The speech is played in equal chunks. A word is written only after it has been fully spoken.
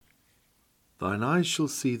Thine eyes shall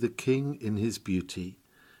see the King in his beauty.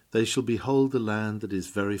 They shall behold the land that is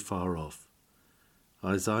very far off.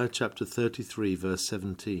 Isaiah chapter 33, verse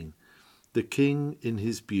 17. The King in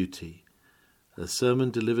his beauty. A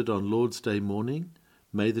sermon delivered on Lord's Day morning,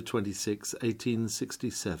 May the 26th,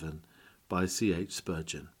 1867, by C.H.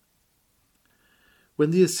 Spurgeon.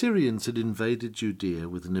 When the Assyrians had invaded Judea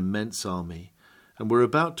with an immense army and were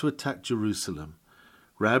about to attack Jerusalem,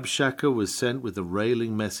 Rabshakeh was sent with a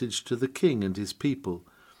railing message to the king and his people.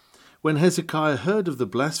 When Hezekiah heard of the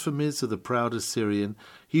blasphemies of the proud Assyrian,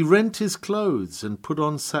 he rent his clothes and put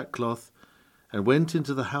on sackcloth, and went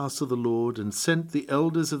into the house of the Lord, and sent the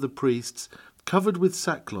elders of the priests, covered with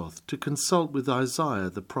sackcloth, to consult with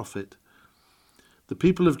Isaiah the prophet. The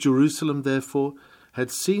people of Jerusalem, therefore,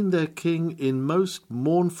 had seen their king in most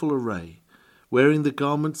mournful array, wearing the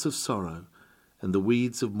garments of sorrow and the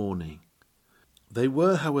weeds of mourning. They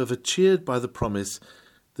were, however, cheered by the promise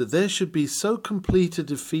that there should be so complete a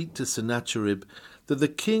defeat to Sennacherib that the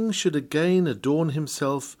king should again adorn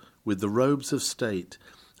himself with the robes of state,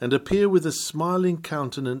 and appear with a smiling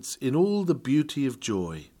countenance in all the beauty of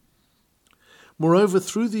joy. Moreover,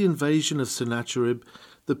 through the invasion of Sennacherib,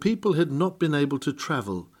 the people had not been able to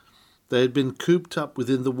travel. They had been cooped up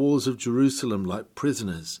within the walls of Jerusalem like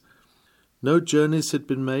prisoners. No journeys had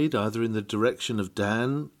been made either in the direction of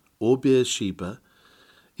Dan or Beersheba.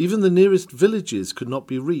 Even the nearest villages could not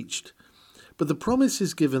be reached. But the promise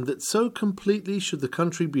is given that so completely should the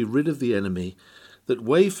country be rid of the enemy that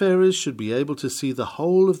wayfarers should be able to see the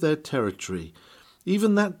whole of their territory,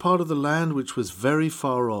 even that part of the land which was very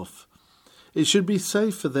far off. It should be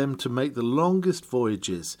safe for them to make the longest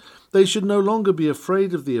voyages. They should no longer be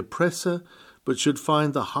afraid of the oppressor, but should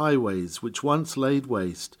find the highways which once laid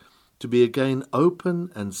waste to be again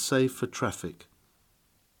open and safe for traffic.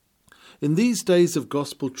 In these days of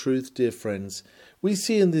gospel truth, dear friends, we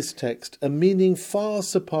see in this text a meaning far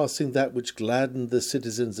surpassing that which gladdened the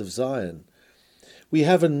citizens of Zion. We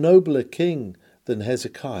have a nobler king than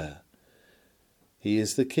Hezekiah. He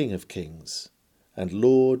is the King of kings and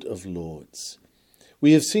Lord of lords.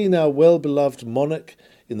 We have seen our well-beloved monarch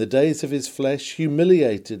in the days of his flesh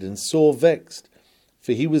humiliated and sore vexed,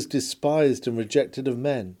 for he was despised and rejected of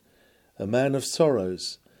men, a man of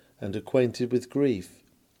sorrows and acquainted with grief.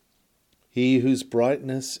 He whose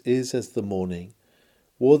brightness is as the morning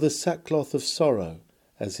wore the sackcloth of sorrow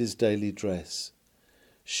as his daily dress.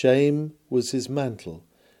 Shame was his mantle,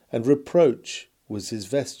 and reproach was his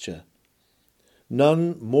vesture.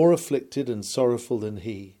 None more afflicted and sorrowful than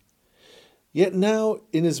he. Yet now,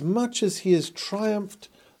 inasmuch as he has triumphed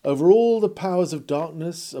over all the powers of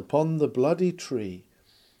darkness upon the bloody tree,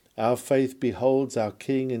 our faith beholds our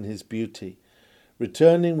King in his beauty,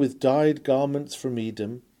 returning with dyed garments from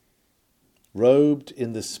Edom, robed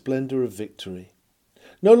in the splendour of victory.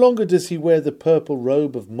 No longer does he wear the purple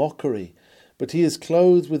robe of mockery, but he is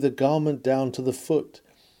clothed with a garment down to the foot,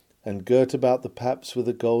 and girt about the paps with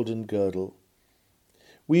a golden girdle.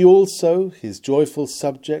 We also, his joyful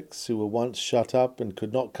subjects, who were once shut up and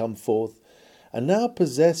could not come forth, are now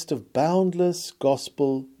possessed of boundless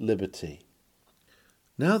gospel liberty.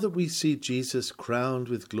 Now that we see Jesus crowned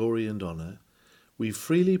with glory and honour, we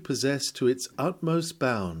freely possess to its utmost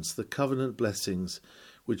bounds the covenant blessings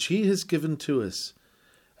which he has given to us,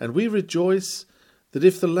 and we rejoice that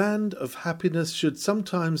if the land of happiness should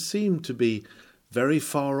sometimes seem to be very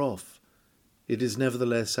far off, it is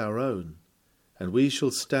nevertheless our own, and we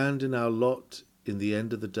shall stand in our lot in the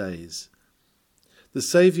end of the days. The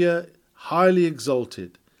Saviour highly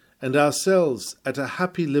exalted, and ourselves at a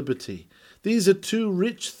happy liberty. These are two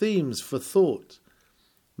rich themes for thought.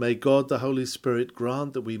 May God the Holy Spirit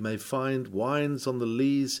grant that we may find wines on the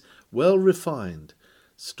lees well refined,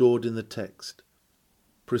 stored in the text.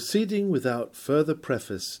 Proceeding without further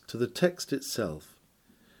preface to the text itself,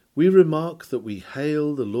 we remark that we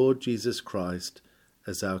hail the Lord Jesus Christ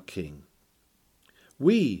as our King.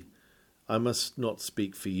 I must not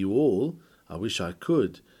speak for you all, I wish I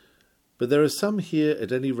could, but there are some here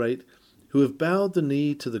at any rate who have bowed the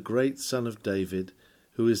knee to the great Son of David,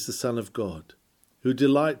 who is the Son of God, who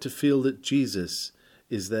delight to feel that Jesus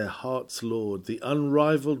is their heart's Lord, the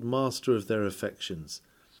unrivalled master of their affections.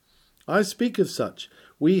 I speak of such.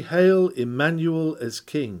 We hail Emmanuel as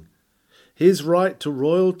King. His right to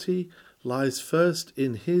royalty lies first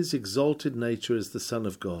in his exalted nature as the Son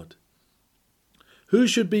of God. Who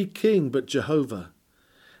should be king but Jehovah?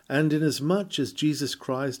 And inasmuch as Jesus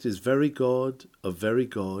Christ is very God of very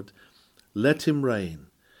God, let him reign.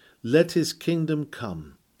 Let his kingdom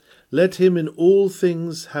come. Let him in all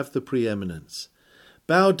things have the preeminence.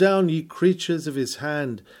 Bow down, ye creatures of his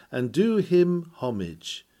hand, and do him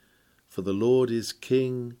homage. For the Lord is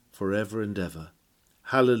King for ever and ever.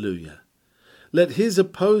 Hallelujah. Let his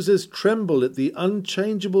opposers tremble at the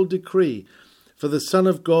unchangeable decree, for the Son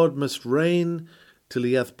of God must reign till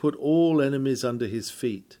he hath put all enemies under his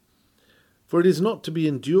feet. For it is not to be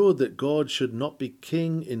endured that God should not be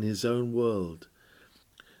king in his own world.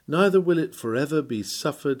 Neither will it forever be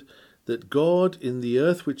suffered that God in the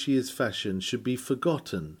earth which he has fashioned should be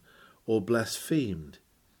forgotten or blasphemed.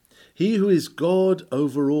 He who is God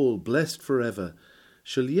over all, blessed forever,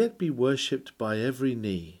 shall yet be worshipped by every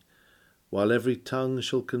knee, while every tongue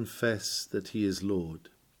shall confess that he is Lord.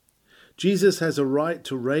 Jesus has a right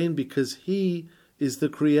to reign because he is the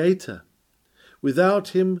Creator. Without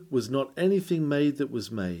him was not anything made that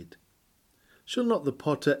was made. Shall not the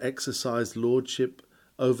potter exercise lordship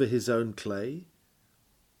over his own clay?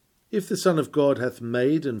 If the Son of God hath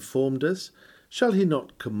made and formed us, shall he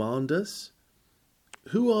not command us?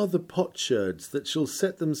 Who are the potsherds that shall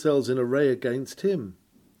set themselves in array against him?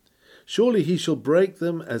 Surely he shall break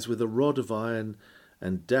them as with a rod of iron,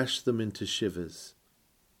 and dash them into shivers.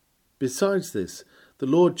 Besides this, the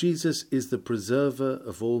Lord Jesus is the preserver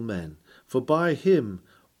of all men, for by him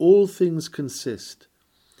all things consist.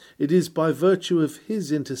 It is by virtue of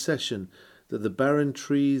his intercession that the barren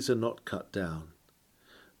trees are not cut down.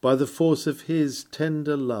 By the force of his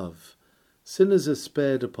tender love, sinners are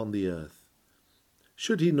spared upon the earth.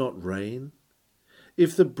 Should he not reign?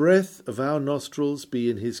 If the breath of our nostrils be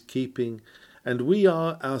in his keeping, and we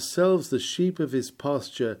are ourselves the sheep of his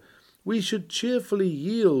pasture, we should cheerfully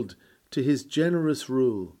yield to his generous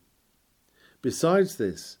rule. Besides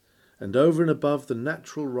this, and over and above the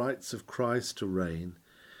natural rights of Christ to reign,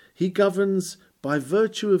 he governs by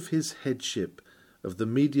virtue of his headship of the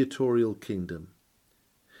mediatorial kingdom.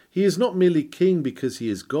 He is not merely king because he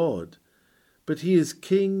is God, but he is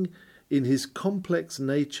king in his complex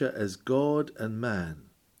nature as God and man.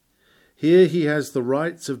 Here he has the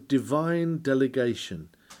rights of divine delegation,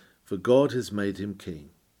 for God has made him king.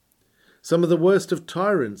 Some of the worst of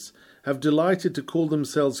tyrants have delighted to call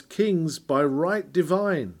themselves kings by right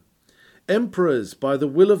divine, emperors by the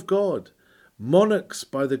will of God, monarchs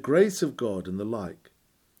by the grace of God, and the like.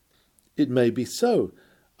 It may be so.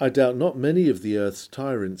 I doubt not many of the earth's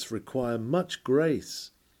tyrants require much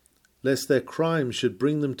grace, lest their crimes should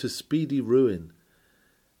bring them to speedy ruin.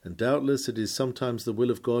 And doubtless it is sometimes the will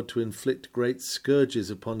of God to inflict great scourges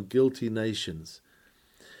upon guilty nations.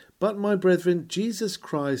 But, my brethren, Jesus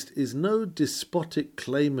Christ is no despotic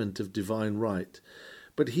claimant of divine right,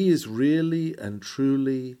 but he is really and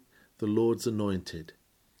truly the Lord's anointed.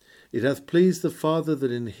 It hath pleased the Father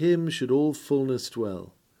that in him should all fullness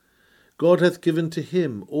dwell. God hath given to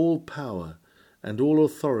him all power and all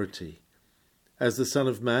authority. As the Son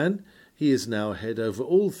of Man, he is now head over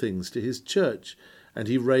all things to his church, and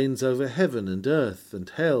he reigns over heaven and earth and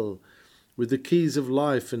hell, with the keys of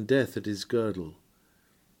life and death at his girdle.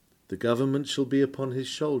 The government shall be upon his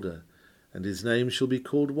shoulder, and his name shall be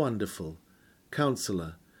called Wonderful,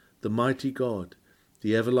 Counselor, the Mighty God,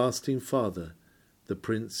 the Everlasting Father, the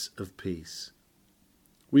Prince of Peace.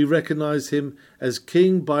 We recognize him as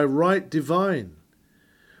King by right divine.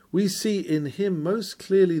 We see in him most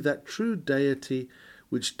clearly that true deity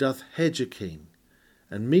which doth hedge a king,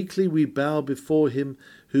 and meekly we bow before him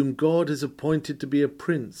whom God has appointed to be a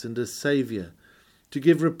prince and a saviour, to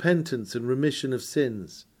give repentance and remission of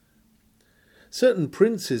sins. Certain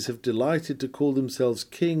princes have delighted to call themselves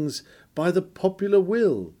kings by the popular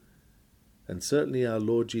will, and certainly our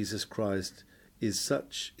Lord Jesus Christ is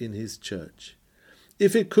such in his church.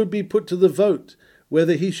 If it could be put to the vote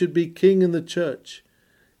whether he should be king in the church,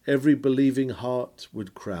 every believing heart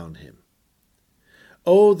would crown him.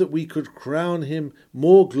 Oh, that we could crown him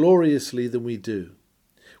more gloriously than we do.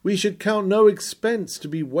 We should count no expense to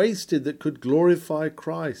be wasted that could glorify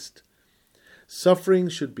Christ. Suffering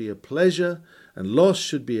should be a pleasure, and loss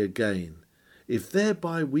should be a gain, if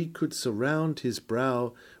thereby we could surround his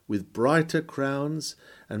brow with brighter crowns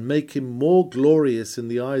and make him more glorious in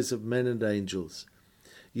the eyes of men and angels.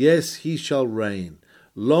 Yes, he shall reign.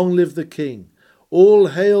 Long live the King. All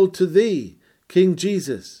hail to thee, King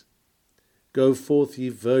Jesus. Go forth, ye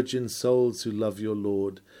virgin souls who love your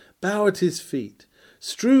Lord. Bow at his feet.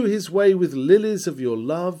 Strew his way with lilies of your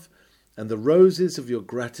love and the roses of your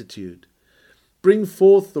gratitude. Bring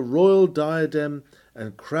forth the royal diadem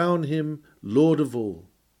and crown him Lord of all.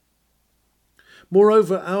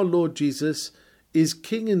 Moreover, our Lord Jesus is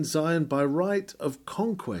King in Zion by right of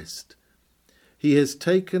conquest. He has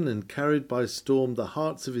taken and carried by storm the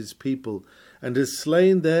hearts of his people and has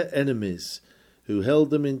slain their enemies, who held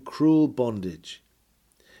them in cruel bondage.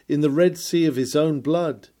 In the Red Sea of his own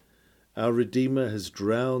blood, our Redeemer has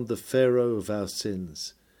drowned the Pharaoh of our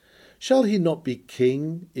sins. Shall he not be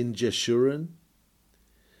king in Jeshurun?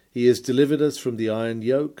 He has delivered us from the iron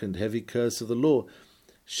yoke and heavy curse of the law.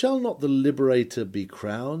 Shall not the liberator be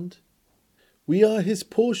crowned? We are his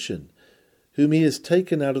portion, whom he has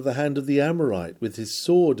taken out of the hand of the Amorite with his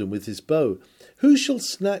sword and with his bow. Who shall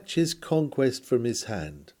snatch his conquest from his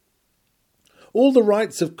hand? All the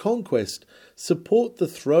rights of conquest support the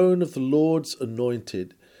throne of the Lord's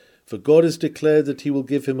anointed, for God has declared that he will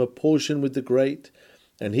give him a portion with the great,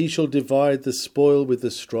 and he shall divide the spoil with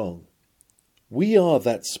the strong. We are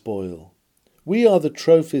that spoil. We are the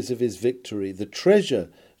trophies of his victory, the treasure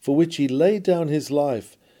for which he laid down his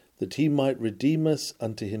life, that he might redeem us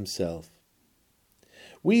unto himself.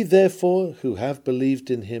 We therefore, who have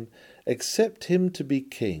believed in him, accept him to be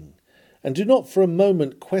king, and do not for a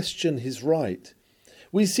moment question his right.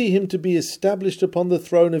 We see him to be established upon the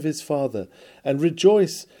throne of his Father, and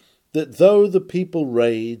rejoice that though the people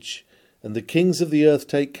rage, and the kings of the earth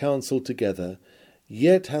take counsel together,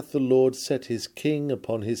 yet hath the Lord set his king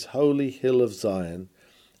upon his holy hill of Zion,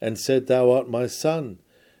 and said, Thou art my son,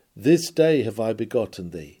 this day have I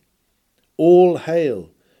begotten thee. All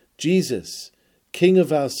hail, Jesus, King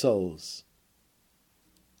of our souls.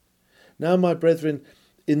 Now, my brethren,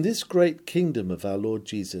 in this great kingdom of our Lord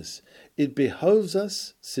Jesus, it behoves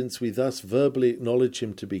us, since we thus verbally acknowledge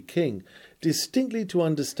him to be king, distinctly to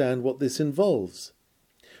understand what this involves.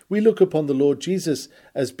 We look upon the Lord Jesus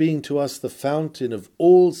as being to us the fountain of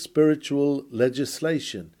all spiritual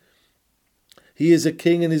legislation. He is a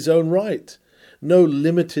king in his own right, no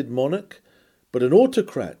limited monarch, but an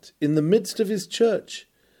autocrat in the midst of his church.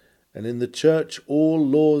 And in the church all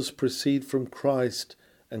laws proceed from Christ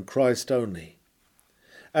and Christ only.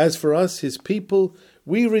 As for us, his people,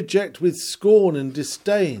 we reject with scorn and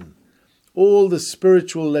disdain all the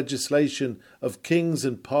spiritual legislation of kings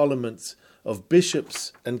and parliaments, of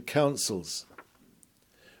bishops and councils.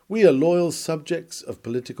 We are loyal subjects of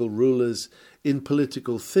political rulers in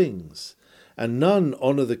political things, and none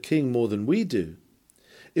honour the king more than we do.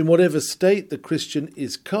 In whatever state the Christian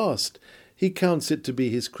is cast, he counts it to be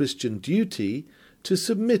his Christian duty to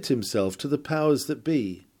submit himself to the powers that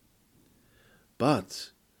be.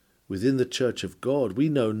 But within the Church of God we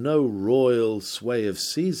know no royal sway of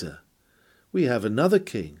Caesar. We have another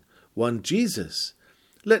king, one Jesus.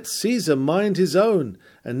 Let Caesar mind his own,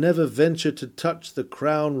 and never venture to touch the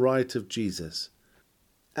crown right of Jesus.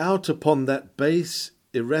 Out upon that base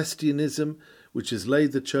Erastianism which has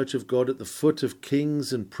laid the Church of God at the foot of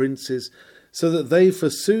kings and princes, so that they,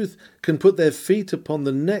 forsooth, can put their feet upon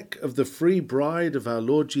the neck of the free bride of our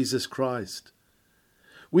Lord Jesus Christ.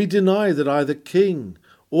 We deny that either king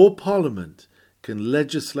or parliament can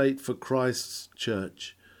legislate for Christ's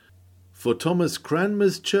church. For Thomas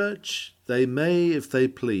Cranmer's church they may if they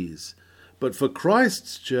please, but for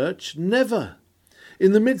Christ's church never.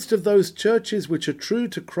 In the midst of those churches which are true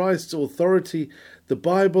to Christ's authority, the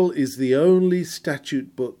Bible is the only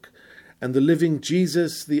statute book, and the living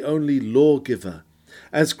Jesus the only lawgiver.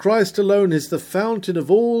 As Christ alone is the fountain of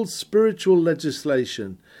all spiritual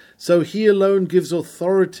legislation, so he alone gives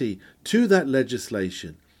authority to that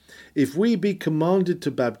legislation. If we be commanded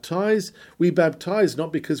to baptize, we baptize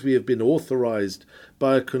not because we have been authorized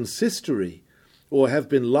by a consistory, or have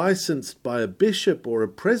been licensed by a bishop or a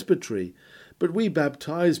presbytery, but we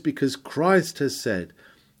baptize because Christ has said,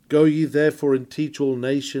 Go ye therefore and teach all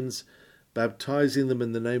nations, baptizing them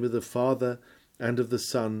in the name of the Father, and of the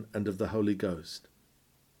Son, and of the Holy Ghost.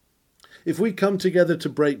 If we come together to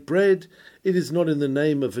break bread, it is not in the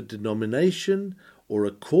name of a denomination or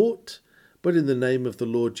a court, but in the name of the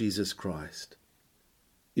Lord Jesus Christ.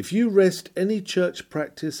 If you rest any church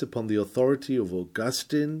practice upon the authority of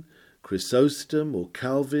Augustine, Chrysostom, or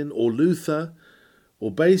Calvin, or Luther,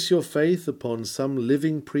 or base your faith upon some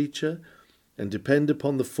living preacher, and depend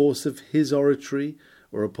upon the force of his oratory,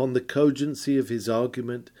 or upon the cogency of his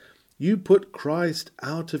argument, you put Christ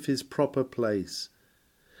out of his proper place.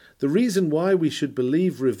 The reason why we should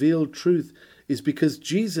believe revealed truth is because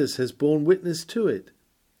Jesus has borne witness to it.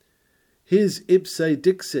 His ipse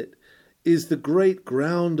dixit is the great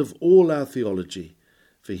ground of all our theology,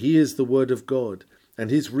 for he is the word of God, and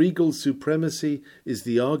his regal supremacy is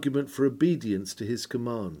the argument for obedience to his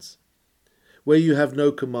commands. Where you have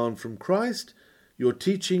no command from Christ, your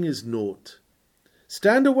teaching is naught.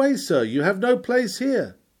 Stand away, sir, you have no place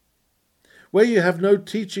here. Where you have no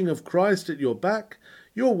teaching of Christ at your back,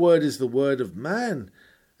 your word is the word of man,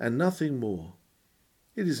 and nothing more.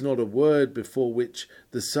 It is not a word before which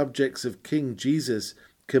the subjects of King Jesus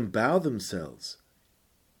can bow themselves.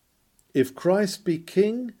 If Christ be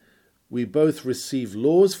king, we both receive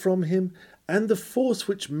laws from him and the force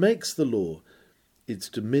which makes the law, its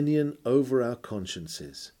dominion over our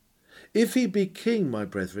consciences. If he be king, my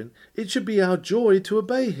brethren, it should be our joy to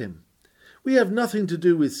obey him. We have nothing to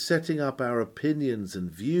do with setting up our opinions and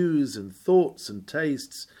views and thoughts and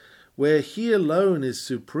tastes, where he alone is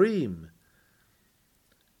supreme.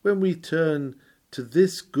 When we turn to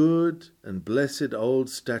this good and blessed old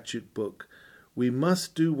statute book, we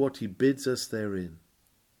must do what he bids us therein.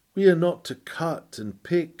 We are not to cut and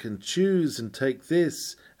pick and choose and take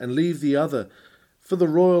this and leave the other, for the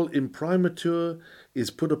royal imprimatur is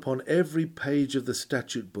put upon every page of the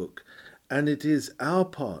statute book, and it is our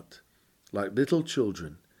part, like little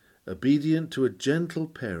children, obedient to a gentle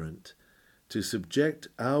parent, to subject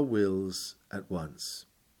our wills at once.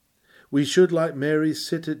 We should, like Mary,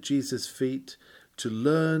 sit at Jesus' feet to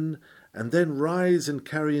learn and then rise and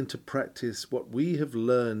carry into practice what we have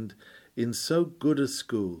learned in so good a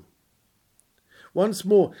school. Once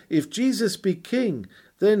more, if Jesus be king,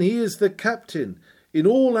 then he is the captain in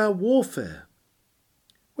all our warfare.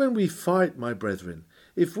 When we fight, my brethren,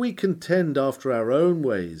 if we contend after our own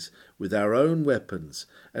ways, with our own weapons,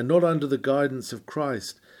 and not under the guidance of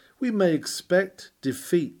Christ, we may expect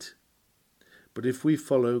defeat. But if we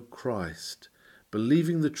follow Christ,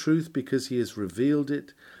 believing the truth because he has revealed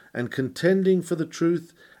it, and contending for the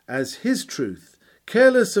truth as his truth,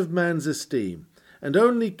 careless of man's esteem, and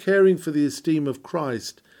only caring for the esteem of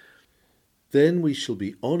Christ, then we shall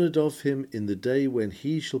be honoured of him in the day when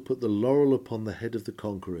he shall put the laurel upon the head of the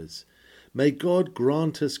conquerors. May God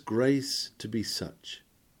grant us grace to be such.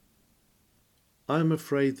 I am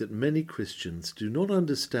afraid that many Christians do not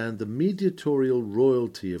understand the mediatorial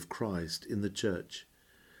royalty of Christ in the church.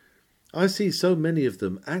 I see so many of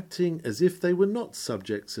them acting as if they were not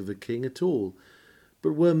subjects of a king at all,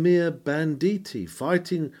 but were mere banditti,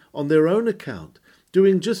 fighting on their own account,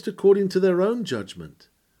 doing just according to their own judgment.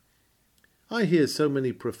 I hear so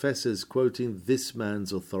many professors quoting this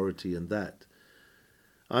man's authority and that.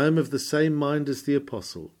 I am of the same mind as the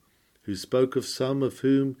apostle, who spoke of some of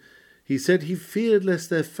whom he said he feared lest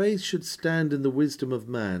their faith should stand in the wisdom of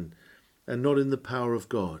man and not in the power of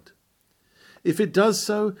God. If it does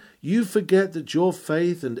so, you forget that your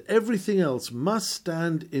faith and everything else must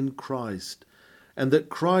stand in Christ, and that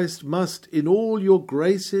Christ must in all your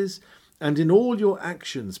graces and in all your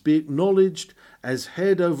actions be acknowledged as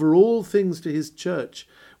head over all things to his church,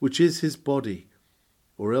 which is his body,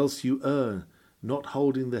 or else you err, not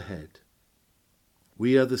holding the head.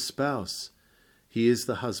 We are the spouse, he is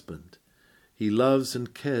the husband. He loves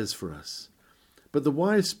and cares for us. But the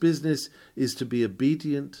wife's business is to be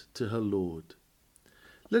obedient to her Lord.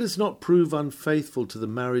 Let us not prove unfaithful to the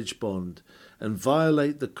marriage bond and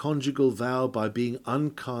violate the conjugal vow by being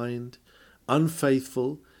unkind,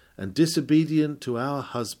 unfaithful, and disobedient to our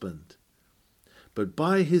husband. But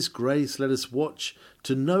by his grace let us watch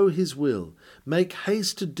to know his will, make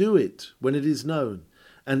haste to do it when it is known,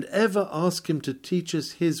 and ever ask him to teach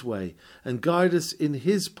us his way and guide us in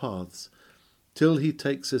his paths, till he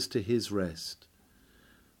takes us to his rest.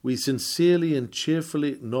 We sincerely and cheerfully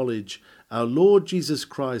acknowledge our Lord Jesus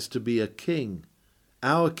Christ to be a King,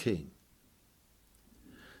 our King.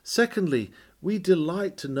 Secondly, we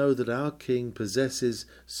delight to know that our King possesses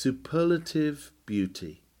superlative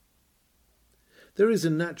beauty. There is a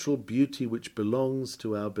natural beauty which belongs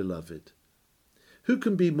to our beloved. Who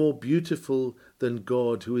can be more beautiful than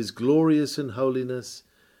God, who is glorious in holiness,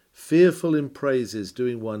 fearful in praises,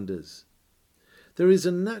 doing wonders? There is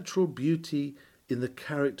a natural beauty in the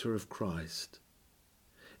character of Christ.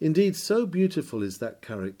 Indeed, so beautiful is that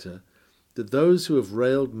character that those who have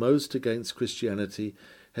railed most against Christianity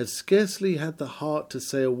have scarcely had the heart to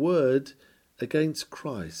say a word against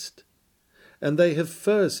Christ, and they have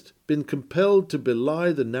first been compelled to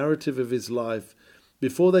belie the narrative of his life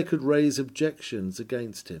before they could raise objections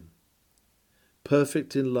against him.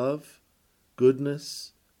 Perfect in love,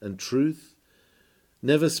 goodness, and truth,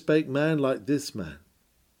 never spake man like this man.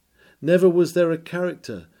 Never was there a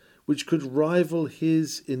character which could rival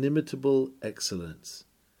his inimitable excellence.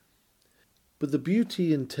 But the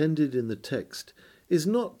beauty intended in the text is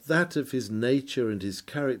not that of his nature and his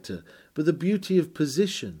character, but the beauty of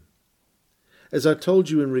position. As I told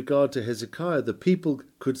you in regard to Hezekiah, the people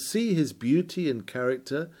could see his beauty and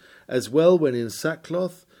character as well when in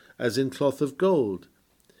sackcloth as in cloth of gold.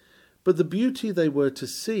 But the beauty they were to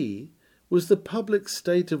see was the public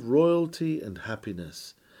state of royalty and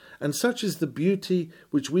happiness, and such is the beauty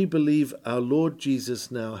which we believe our Lord Jesus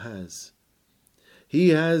now has. He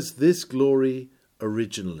has this glory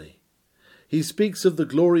originally. He speaks of the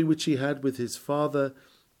glory which he had with his Father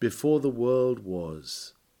before the world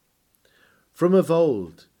was. From of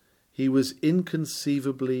old he was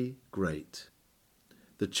inconceivably great.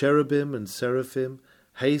 The cherubim and seraphim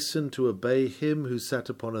Hasten to obey him who sat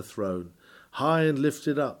upon a throne, high and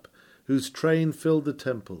lifted up, whose train filled the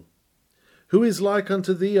temple. Who is like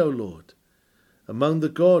unto thee, O Lord? Among the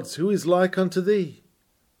gods, who is like unto thee?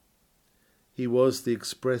 He was the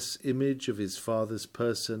express image of his Father's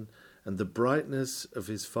person and the brightness of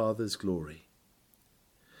his Father's glory.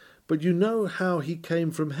 But you know how he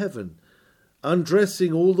came from heaven,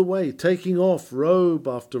 undressing all the way, taking off robe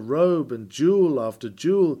after robe and jewel after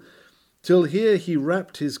jewel, till here he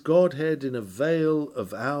wrapped his Godhead in a veil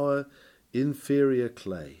of our inferior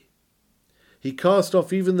clay. He cast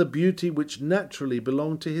off even the beauty which naturally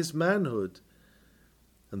belonged to his manhood,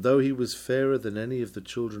 and though he was fairer than any of the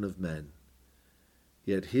children of men,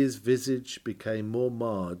 yet his visage became more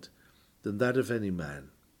marred than that of any man.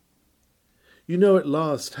 You know at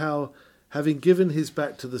last how, having given his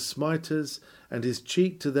back to the smiters, and his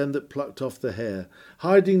cheek to them that plucked off the hair,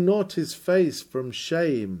 hiding not his face from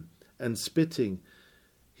shame and spitting,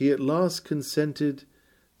 he at last consented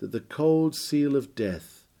that the cold seal of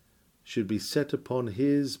death should be set upon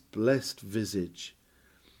his blessed visage.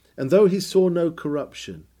 And though he saw no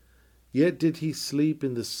corruption, yet did he sleep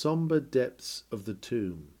in the sombre depths of the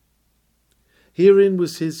tomb. Herein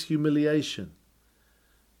was his humiliation.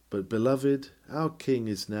 But, beloved, our King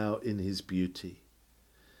is now in his beauty.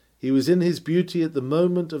 He was in his beauty at the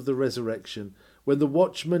moment of the resurrection, when the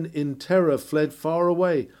watchmen in terror fled far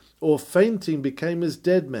away, or fainting became as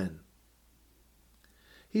dead men.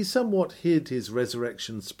 He somewhat hid his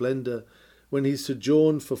resurrection splendour when he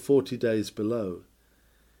sojourned for 40 days below.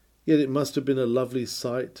 Yet it must have been a lovely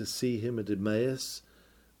sight to see him at Emmaus,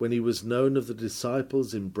 when he was known of the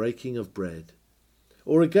disciples in breaking of bread.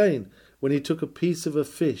 Or again, when he took a piece of a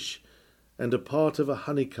fish and a part of a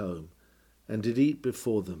honeycomb, and did eat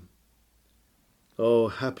before them. Oh,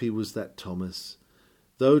 happy was that Thomas,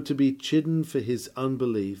 though to be chidden for his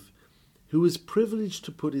unbelief, who was privileged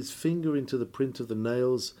to put his finger into the print of the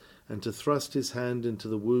nails and to thrust his hand into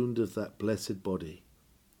the wound of that blessed body.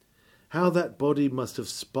 How that body must have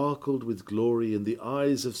sparkled with glory in the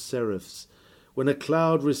eyes of seraphs, when a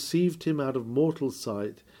cloud received him out of mortal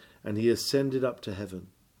sight, and he ascended up to heaven.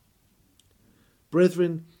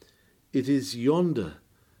 Brethren, it is yonder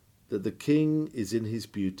that the King is in his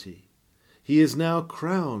beauty. He is now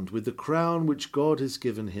crowned with the crown which God has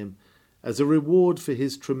given him as a reward for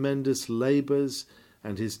his tremendous labours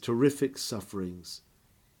and his terrific sufferings.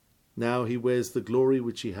 Now he wears the glory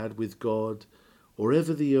which he had with God, or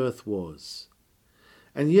ever the earth was.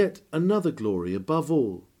 And yet another glory above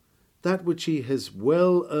all, that which he has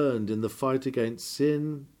well earned in the fight against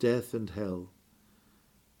sin, death, and hell.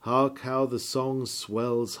 Hark how the song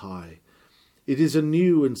swells high. It is a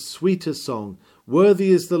new and sweeter song.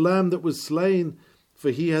 Worthy is the Lamb that was slain, for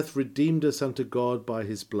he hath redeemed us unto God by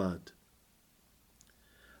his blood.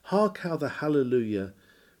 Hark how the hallelujah,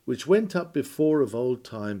 which went up before of old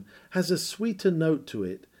time, has a sweeter note to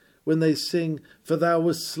it when they sing, For thou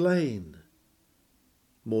wast slain.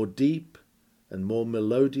 More deep and more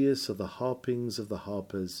melodious are the harpings of the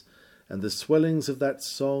harpers, and the swellings of that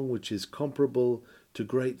song which is comparable to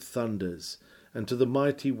great thunders, and to the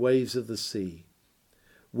mighty waves of the sea.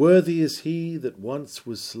 Worthy is he that once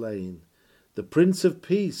was slain, the Prince of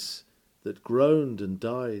Peace that groaned and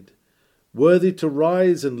died, worthy to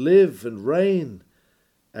rise and live and reign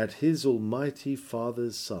at his almighty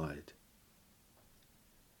Father's side.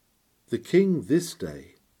 The King this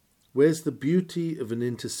day wears the beauty of an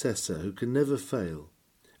intercessor who can never fail,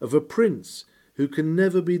 of a prince who can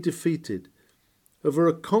never be defeated, of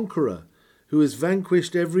a conqueror who has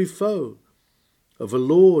vanquished every foe, of a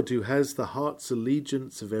Lord who has the heart's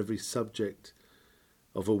allegiance of every subject,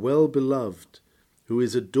 of a well-beloved who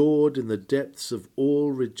is adored in the depths of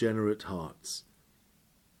all regenerate hearts.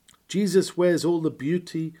 Jesus wears all the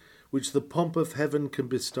beauty which the pomp of heaven can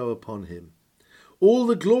bestow upon him, all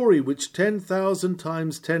the glory which 10,000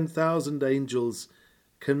 times 10,000 angels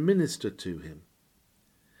can minister to him.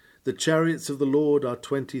 The chariots of the Lord are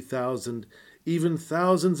 20,000, even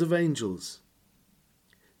thousands of angels.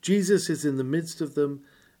 Jesus is in the midst of them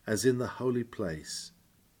as in the holy place.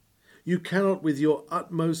 You cannot with your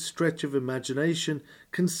utmost stretch of imagination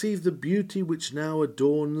conceive the beauty which now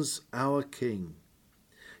adorns our King.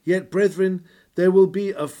 Yet, brethren, there will be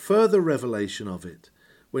a further revelation of it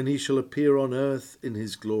when he shall appear on earth in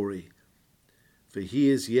his glory. For he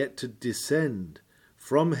is yet to descend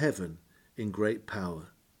from heaven in great power.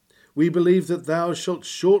 We believe that thou shalt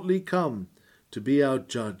shortly come to be our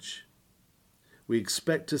judge. We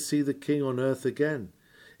expect to see the King on earth again.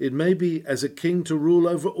 It may be as a king to rule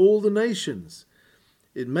over all the nations.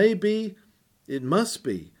 It must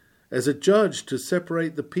be, as a judge to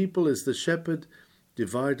separate the people as the shepherd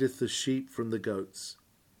divideth the sheep from the goats.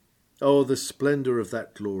 Oh, the splendour of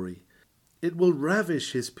that glory! It will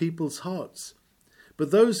ravish his people's hearts. But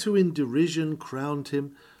those who in derision crowned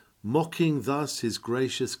him, mocking thus his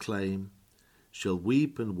gracious claim, shall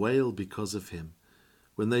weep and wail because of him,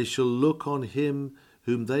 when they shall look on him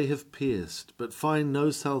whom they have pierced, but find no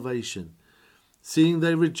salvation, seeing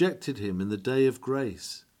they rejected him in the day of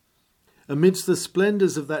grace. Amidst the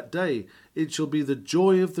splendours of that day, it shall be the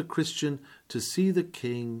joy of the Christian to see the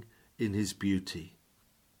King in his beauty.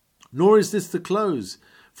 Nor is this the close,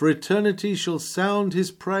 for eternity shall sound his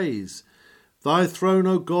praise. Thy throne,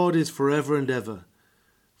 O God, is forever and ever.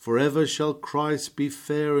 Forever shall Christ be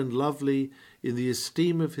fair and lovely in the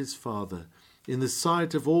esteem of his Father, in the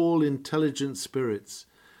sight of all intelligent spirits,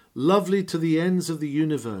 lovely to the ends of the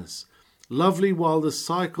universe, lovely while the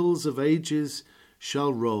cycles of ages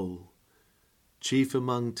shall roll, chief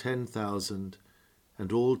among 10,000,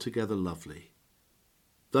 and altogether lovely.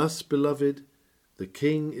 Thus, beloved, the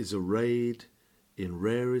King is arrayed in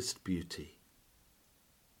rarest beauty.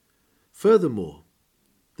 Furthermore,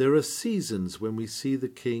 there are seasons when we see the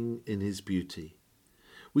King in his beauty.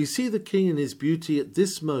 We see the King in his beauty at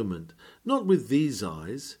this moment, not with these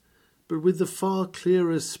eyes, but with the far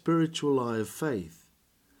clearer spiritual eye of faith.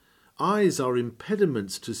 Eyes are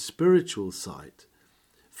impediments to spiritual sight.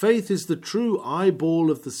 Faith is the true eyeball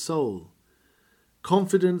of the soul.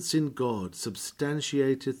 Confidence in God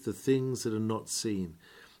substantiateth the things that are not seen,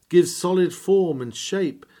 gives solid form and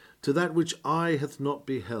shape to that which eye hath not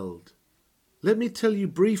beheld. Let me tell you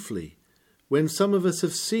briefly when some of us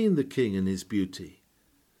have seen the King in his beauty.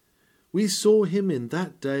 We saw him in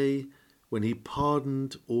that day when he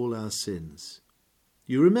pardoned all our sins.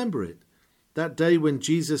 You remember it, that day when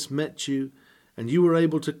Jesus met you and you were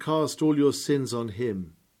able to cast all your sins on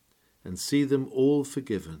him and see them all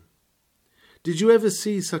forgiven. Did you ever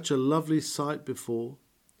see such a lovely sight before?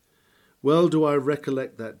 Well do I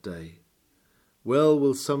recollect that day. Well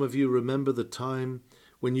will some of you remember the time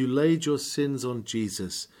when you laid your sins on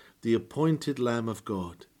Jesus, the appointed Lamb of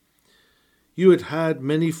God. You had had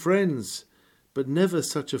many friends, but never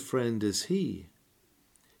such a friend as he.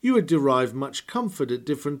 You had derived much comfort at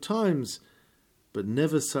different times, but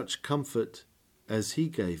never such comfort as he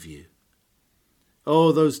gave you.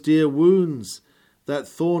 Oh, those dear wounds, that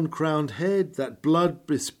thorn-crowned head, that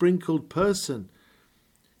blood-besprinkled person.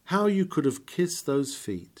 How you could have kissed those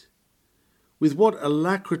feet. With what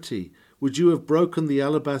alacrity would you have broken the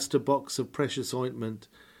alabaster box of precious ointment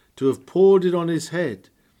to have poured it on his head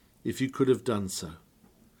if you could have done so.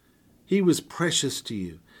 He was precious to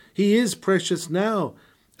you. He is precious now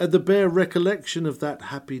at the bare recollection of that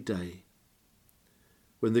happy day.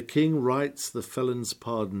 When the King writes the felon's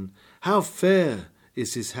pardon, how fair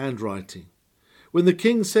is his handwriting. When the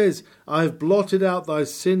King says, I have blotted out thy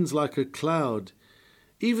sins like a cloud,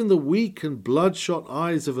 even the weak and bloodshot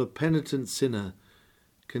eyes of a penitent sinner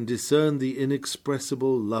can discern the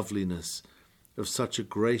inexpressible loveliness of such a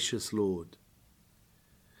gracious Lord.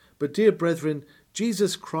 But, dear brethren,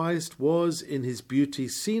 Jesus Christ was in his beauty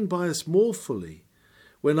seen by us more fully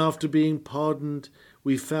when, after being pardoned,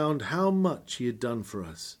 we found how much he had done for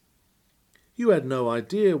us. You had no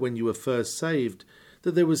idea when you were first saved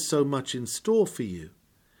that there was so much in store for you.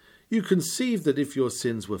 You conceived that if your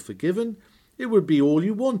sins were forgiven, it would be all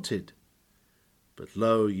you wanted. But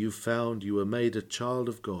lo, you found you were made a child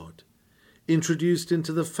of God, introduced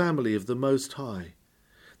into the family of the Most High,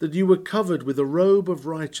 that you were covered with a robe of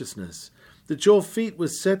righteousness, that your feet were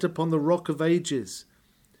set upon the rock of ages,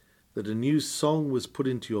 that a new song was put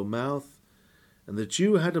into your mouth, and that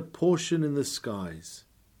you had a portion in the skies.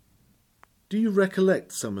 Do you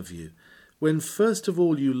recollect, some of you, when first of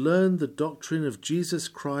all you learned the doctrine of Jesus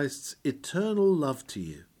Christ's eternal love to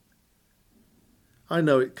you? I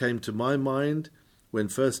know it came to my mind, when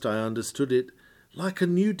first I understood it, like a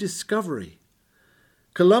new discovery.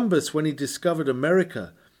 Columbus, when he discovered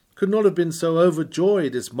America, could not have been so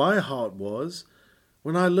overjoyed as my heart was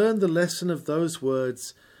when I learned the lesson of those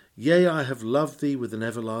words, Yea, I have loved thee with an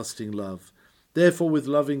everlasting love, therefore with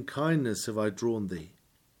loving kindness have I drawn thee.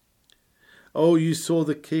 Oh, you saw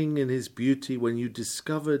the King in his beauty when you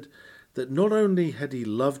discovered that not only had he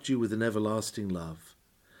loved you with an everlasting love,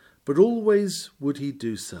 but always would he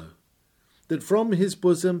do so, that from his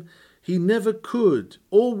bosom he never could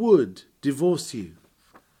or would divorce you,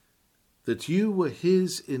 that you were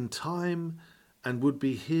his in time and would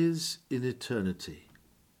be his in eternity.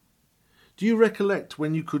 Do you recollect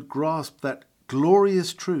when you could grasp that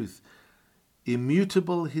glorious truth,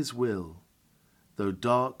 immutable his will, though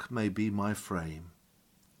dark may be my frame?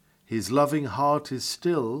 His loving heart is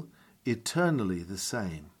still eternally the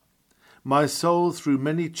same. My soul through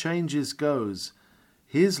many changes goes,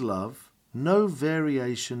 his love no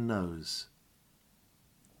variation knows.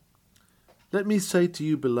 Let me say to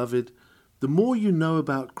you, beloved, the more you know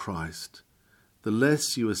about Christ, the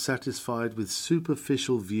less you are satisfied with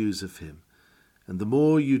superficial views of him, and the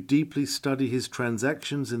more you deeply study his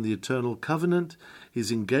transactions in the eternal covenant,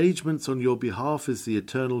 his engagements on your behalf as the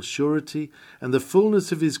eternal surety, and the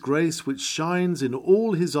fullness of his grace which shines in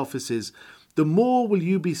all his offices, the more will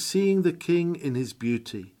you be seeing the King in his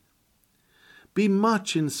beauty. Be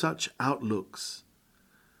much in such outlooks.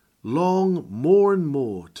 Long more and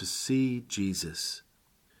more to see Jesus.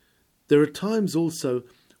 There are times also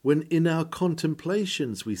when in our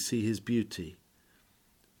contemplations we see his beauty.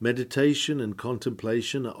 Meditation and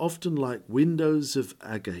contemplation are often like windows of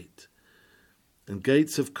agate and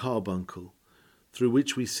gates of carbuncle through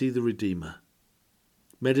which we see the Redeemer.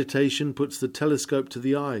 Meditation puts the telescope to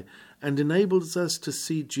the eye and enables us to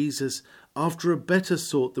see Jesus after a better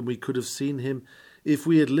sort than we could have seen him if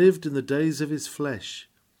we had lived in the days of his flesh.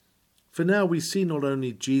 For now we see not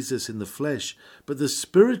only Jesus in the flesh, but the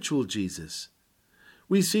spiritual Jesus.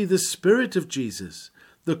 We see the Spirit of Jesus,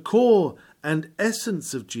 the core and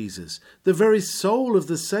essence of Jesus, the very soul of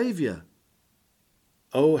the Saviour.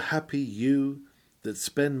 O happy you that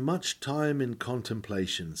spend much time in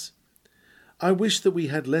contemplations. I wish that we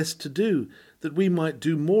had less to do, that we might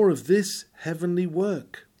do more of this heavenly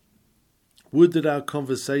work. Would that our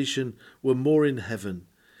conversation were more in heaven,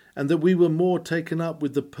 and that we were more taken up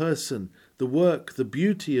with the person, the work, the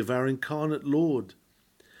beauty of our incarnate Lord.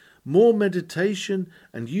 More meditation,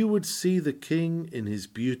 and you would see the King in his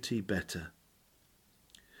beauty better.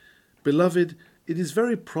 Beloved, it is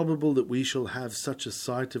very probable that we shall have such a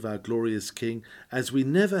sight of our glorious King as we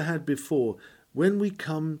never had before when we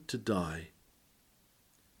come to die.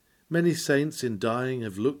 Many saints in dying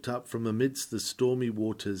have looked up from amidst the stormy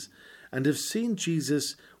waters and have seen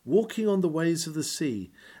Jesus walking on the waves of the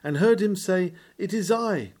sea and heard him say, "It is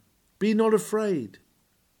I, be not afraid."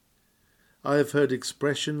 I have heard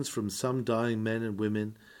expressions from some dying men and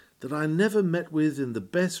women that I never met with in the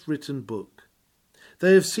best written book.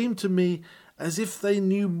 They have seemed to me as if they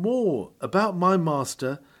knew more about my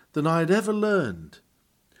Master than I had ever learned,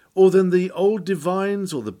 or than the old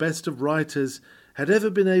divines or the best of writers had ever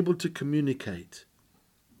been able to communicate.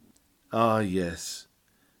 Ah, yes,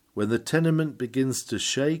 when the tenement begins to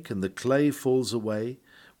shake and the clay falls away,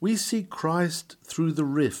 we see Christ through the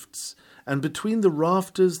rifts, and between the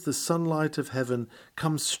rafters the sunlight of heaven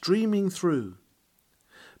comes streaming through.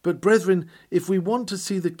 But brethren, if we want to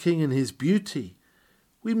see the King in his beauty,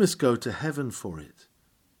 we must go to heaven for it,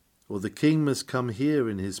 or the King must come here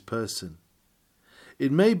in his person.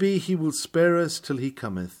 It may be he will spare us till he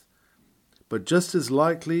cometh, but just as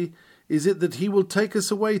likely is it that he will take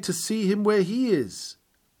us away to see him where he is.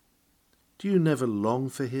 Do you never long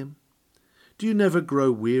for him? Do you never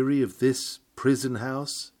grow weary of this prison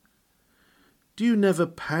house? Do you never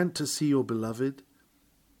pant to see your beloved?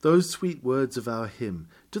 Those sweet words of our hymn,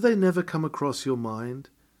 do they never come across your mind?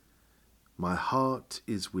 My heart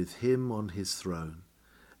is with him on his throne,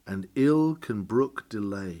 and ill can brook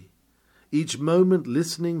delay. Each moment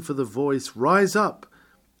listening for the voice, rise up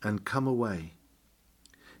and come away.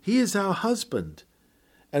 He is our husband,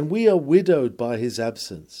 and we are widowed by his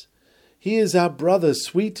absence. He is our brother,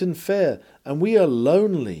 sweet and fair, and we are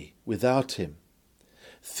lonely without him.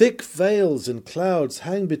 Thick veils and clouds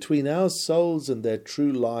hang between our souls and their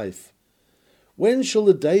true life. When shall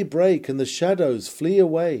the day break and the shadows flee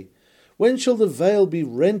away? When shall the veil be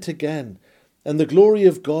rent again and the glory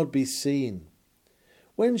of God be seen?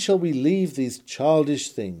 When shall we leave these childish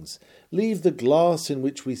things, leave the glass in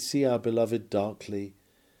which we see our beloved darkly,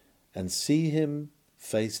 and see him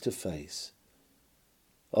face to face?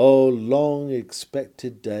 O long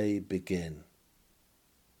expected day, begin.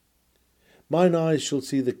 Mine eyes shall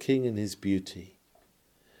see the King in his beauty.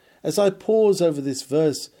 As I pause over this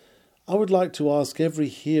verse, I would like to ask every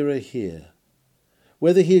hearer here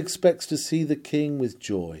whether he expects to see the King with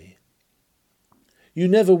joy. You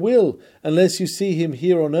never will unless you see him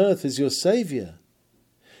here on earth as your Saviour.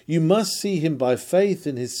 You must see him by faith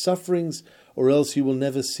in his sufferings, or else you will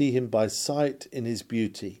never see him by sight in his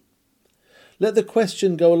beauty. Let the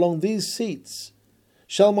question go along these seats.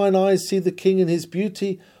 Shall mine eyes see the King in his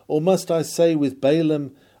beauty, or must I say with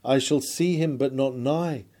Balaam, I shall see him but not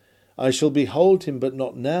nigh, I shall behold him but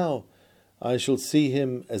not now, I shall see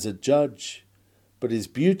him as a judge, but his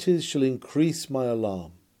beauties shall increase my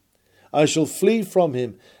alarm. I shall flee from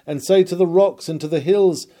him, and say to the rocks and to the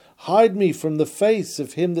hills, hide me from the face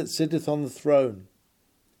of him that sitteth on the throne.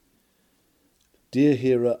 Dear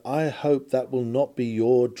hearer, I hope that will not be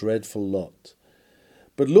your dreadful lot.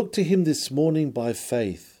 But look to him this morning by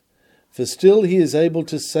faith, For still he is able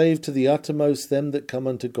to save to the uttermost them that come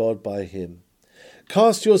unto God by him.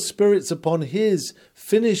 Cast your spirits upon his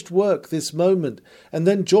finished work this moment, and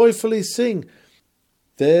then joyfully sing,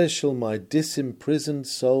 There shall my disimprisoned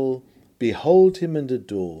soul behold him and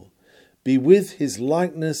adore, be with his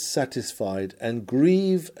likeness satisfied, and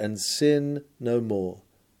grieve and sin no more.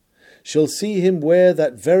 Shall see him wear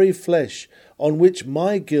that very flesh on which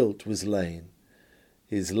my guilt was lain,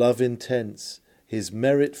 his love intense, his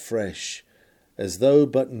merit fresh, as though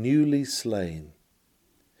but newly slain.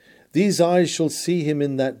 These eyes shall see him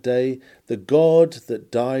in that day, the God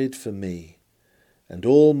that died for me, and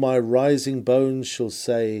all my rising bones shall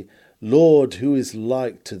say, Lord, who is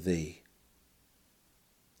like to thee?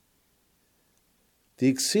 The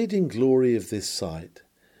exceeding glory of this sight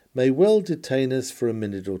may well detain us for a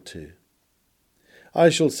minute or two. I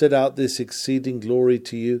shall set out this exceeding glory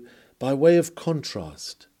to you by way of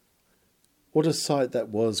contrast. What a sight that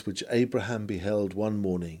was which Abraham beheld one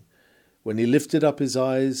morning, when he lifted up his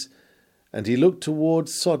eyes, and he looked toward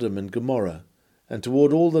Sodom and Gomorrah, and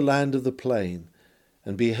toward all the land of the plain,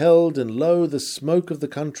 and beheld, and lo, the smoke of the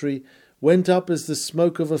country went up as the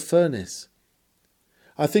smoke of a furnace.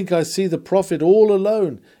 I think I see the prophet all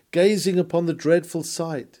alone, gazing upon the dreadful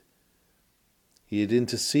sight. He had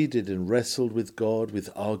interceded and wrestled with God with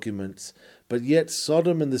arguments, but yet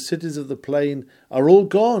Sodom and the cities of the plain are all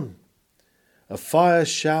gone. A fire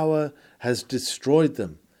shower has destroyed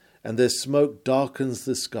them, and their smoke darkens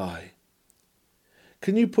the sky.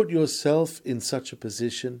 Can you put yourself in such a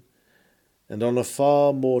position? And on a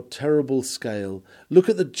far more terrible scale, look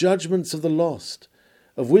at the judgments of the lost,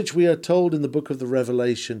 of which we are told in the book of the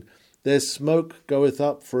Revelation, their smoke goeth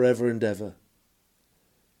up for ever and ever.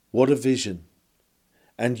 What a vision!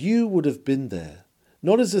 And you would have been there,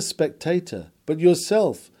 not as a spectator, but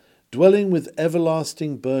yourself, dwelling with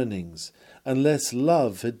everlasting burnings, unless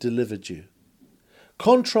love had delivered you.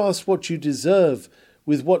 Contrast what you deserve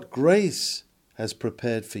with what grace has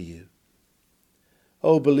prepared for you.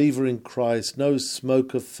 O believer in Christ, no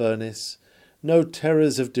smoke of furnace, no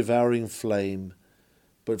terrors of devouring flame,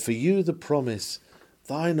 but for you the promise,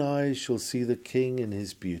 thine eyes shall see the King in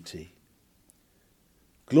his beauty.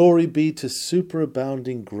 Glory be to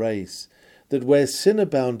superabounding grace, that where sin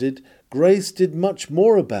abounded, grace did much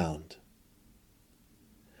more abound.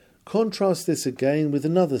 Contrast this again with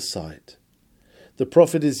another sight. The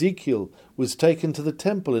prophet Ezekiel was taken to the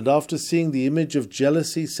temple, and after seeing the image of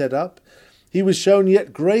jealousy set up, he was shown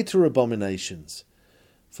yet greater abominations.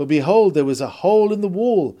 For behold, there was a hole in the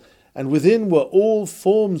wall, and within were all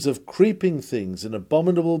forms of creeping things and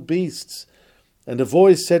abominable beasts. And a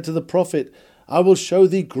voice said to the prophet, I will show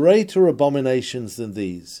thee greater abominations than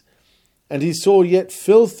these. And he saw yet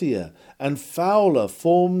filthier and fouler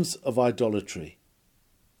forms of idolatry.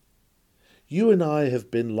 You and I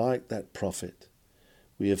have been like that prophet.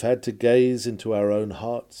 We have had to gaze into our own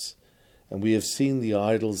hearts, and we have seen the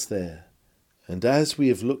idols there. And as we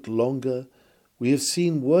have looked longer, we have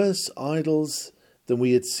seen worse idols than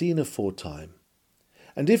we had seen aforetime.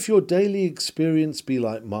 And if your daily experience be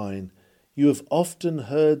like mine, you have often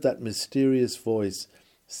heard that mysterious voice,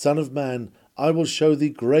 Son of man, I will show thee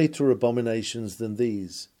greater abominations than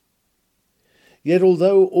these. Yet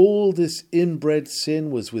although all this inbred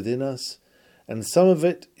sin was within us, and some of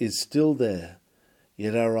it is still there,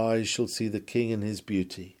 yet our eyes shall see the King in his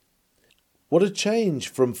beauty. What a change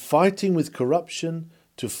from fighting with corruption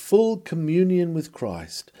to full communion with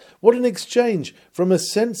Christ. What an exchange from a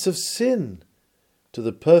sense of sin to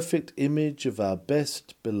the perfect image of our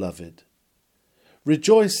best beloved.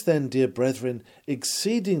 Rejoice then, dear brethren,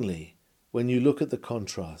 exceedingly when you look at the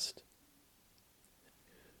contrast.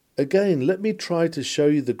 Again, let me try to show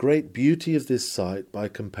you the great beauty of this sight by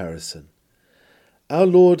comparison. Our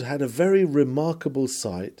Lord had a very remarkable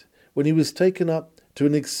sight when he was taken up to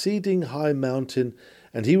an exceeding high mountain,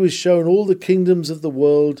 and he was shown all the kingdoms of the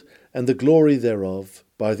world and the glory thereof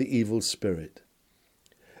by the evil spirit.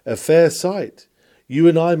 A fair sight. You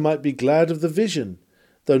and I might be glad of the vision,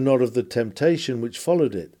 though not of the temptation which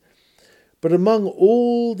followed it. But among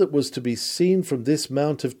all that was to be seen from this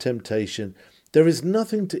mount of temptation, there is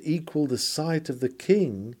nothing to equal the sight of the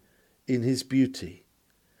King in his beauty.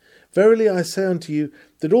 Verily I say unto you,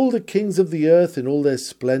 that all the kings of the earth in all their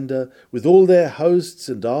splendour, with all their hosts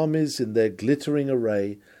and armies in their glittering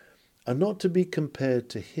array, are not to be compared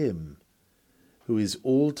to him, who is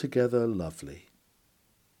altogether lovely.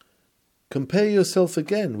 Compare yourself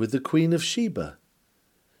again with the Queen of Sheba.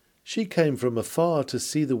 She came from afar to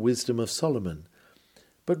see the wisdom of Solomon,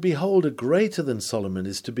 but behold, a greater than Solomon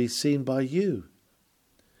is to be seen by you.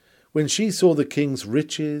 When she saw the king's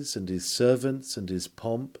riches and his servants and his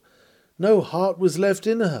pomp, no heart was left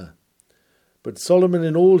in her. But Solomon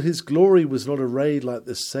in all his glory was not arrayed like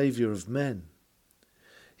the Saviour of men.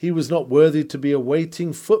 He was not worthy to be a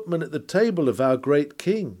waiting footman at the table of our great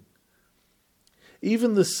King.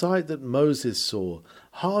 Even the sight that Moses saw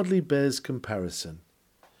hardly bears comparison.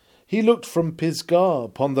 He looked from Pisgah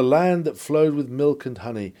upon the land that flowed with milk and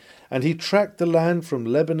honey, and he tracked the land from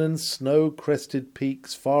Lebanon's snow-crested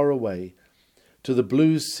peaks far away, to the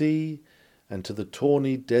blue sea and to the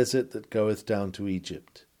tawny desert that goeth down to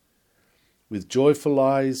Egypt. With joyful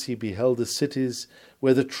eyes he beheld the cities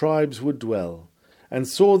where the tribes would dwell, and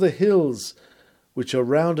saw the hills which are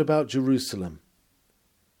round about Jerusalem.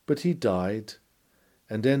 But he died,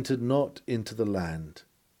 and entered not into the land.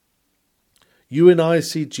 You and I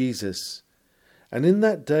see Jesus, and in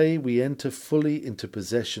that day we enter fully into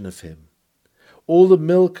possession of him. All the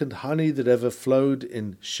milk and honey that ever flowed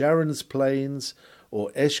in Sharon's plains or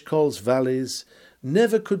Eshcol's valleys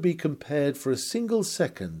never could be compared for a single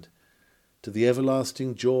second to the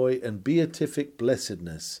everlasting joy and beatific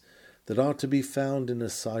blessedness that are to be found in a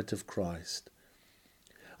sight of Christ.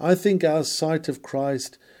 I think our sight of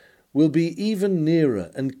Christ will be even nearer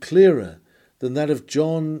and clearer than that of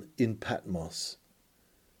John in Patmos,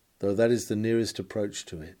 though that is the nearest approach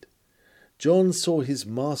to it. John saw his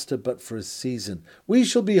master but for a season. We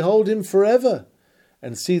shall behold him forever,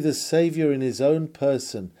 and see the Saviour in his own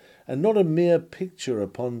person, and not a mere picture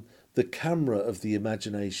upon the camera of the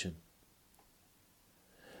imagination.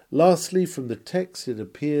 Lastly, from the text it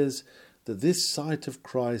appears that this sight of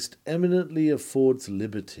Christ eminently affords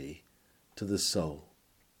liberty to the soul.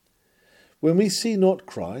 When we see not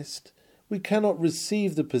Christ, we cannot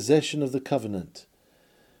receive the possession of the covenant.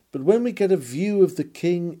 But when we get a view of the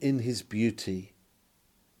King in his beauty,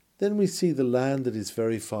 then we see the land that is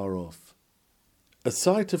very far off. A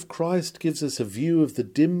sight of Christ gives us a view of the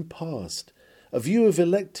dim past, a view of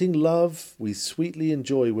electing love we sweetly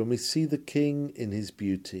enjoy when we see the King in his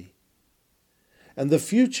beauty. And the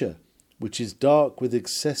future, which is dark with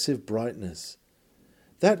excessive brightness,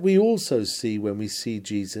 that we also see when we see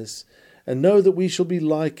Jesus, and know that we shall be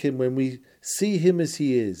like him when we see him as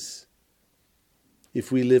he is.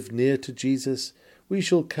 If we live near to Jesus, we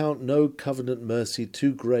shall count no covenant mercy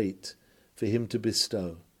too great for him to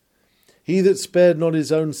bestow. He that spared not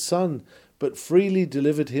his own Son, but freely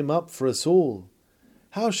delivered him up for us all,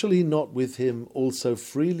 how shall he not with him also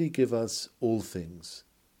freely give us all things?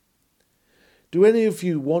 Do any of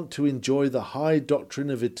you want to enjoy the high doctrine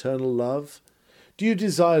of eternal love? Do you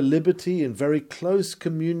desire liberty in very close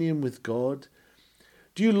communion with God?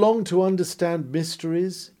 Do you long to understand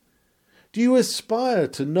mysteries? Do you aspire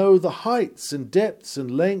to know the heights and depths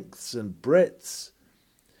and lengths and breadths?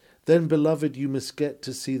 Then, beloved, you must get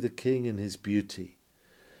to see the King in his beauty.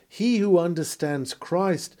 He who understands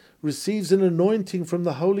Christ receives an anointing from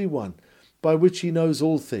the Holy One, by which he knows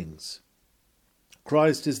all things.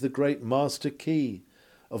 Christ is the great master key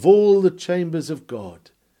of all the chambers of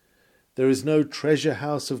God. There is no treasure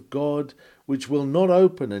house of God which will not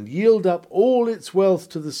open and yield up all its wealth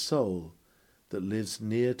to the soul that lives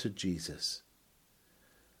near to Jesus.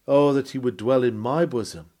 Oh, that he would dwell in my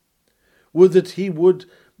bosom. Would that he would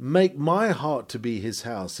make my heart to be his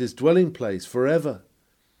house, his dwelling place forever.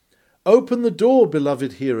 Open the door,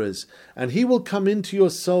 beloved hearers, and he will come into your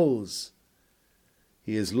souls.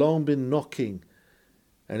 He has long been knocking,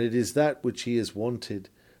 and it is that which he has wanted,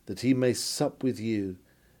 that he may sup with you,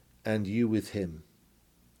 and you with him.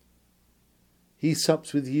 He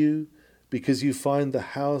sups with you because you find the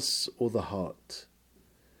house or the heart,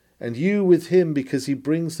 and you with him because he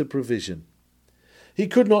brings the provision. He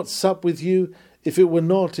could not sup with you if it were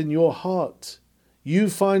not in your heart, you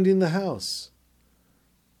finding the house.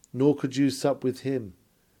 Nor could you sup with him,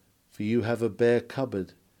 for you have a bare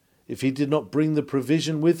cupboard, if he did not bring the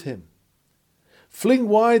provision with him. Fling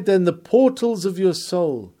wide then the portals of your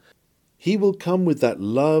soul. He will come with that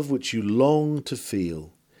love which you long to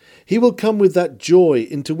feel. He will come with that joy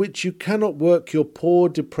into which you cannot work your poor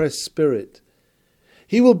depressed spirit.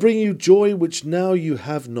 He will bring you joy which now you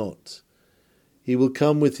have not. He will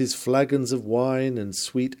come with his flagons of wine and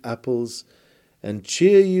sweet apples, and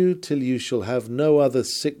cheer you till you shall have no other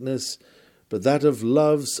sickness but that of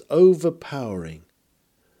love's overpowering,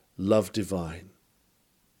 love divine.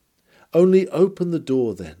 Only open the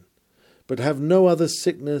door then, but have no other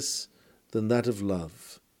sickness than that of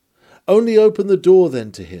love. Only open the door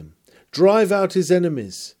then to him. Drive out his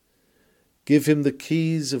enemies. Give him the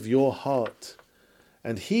keys of your heart,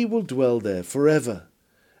 and he will dwell there forever,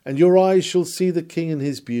 and your eyes shall see the King in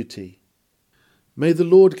his beauty. May the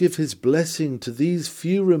Lord give his blessing to these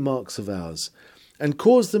few remarks of ours, and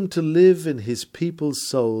cause them to live in his people's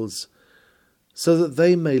souls, so that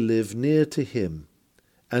they may live near to him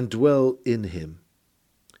and dwell in him.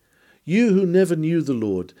 You who never knew the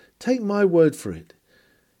Lord, take my word for it.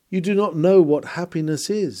 You do not know what happiness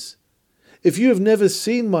is. If you have never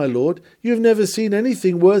seen my Lord, you have never seen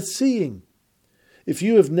anything worth seeing. If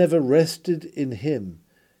you have never rested in him,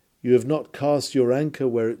 you have not cast your anchor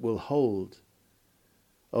where it will hold.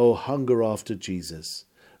 Oh, hunger after Jesus.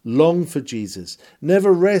 Long for Jesus.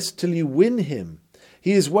 Never rest till you win him.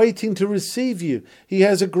 He is waiting to receive you. He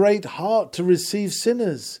has a great heart to receive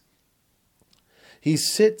sinners. He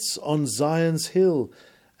sits on Zion's hill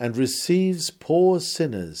and receives poor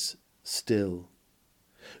sinners still.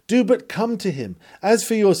 Do but come to him. As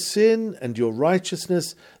for your sin and your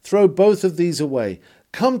righteousness, throw both of these away.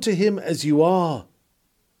 Come to him as you are.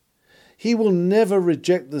 He will never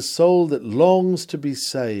reject the soul that longs to be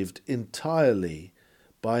saved entirely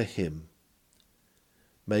by him.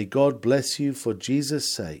 May God bless you for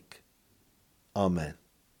Jesus' sake. Amen.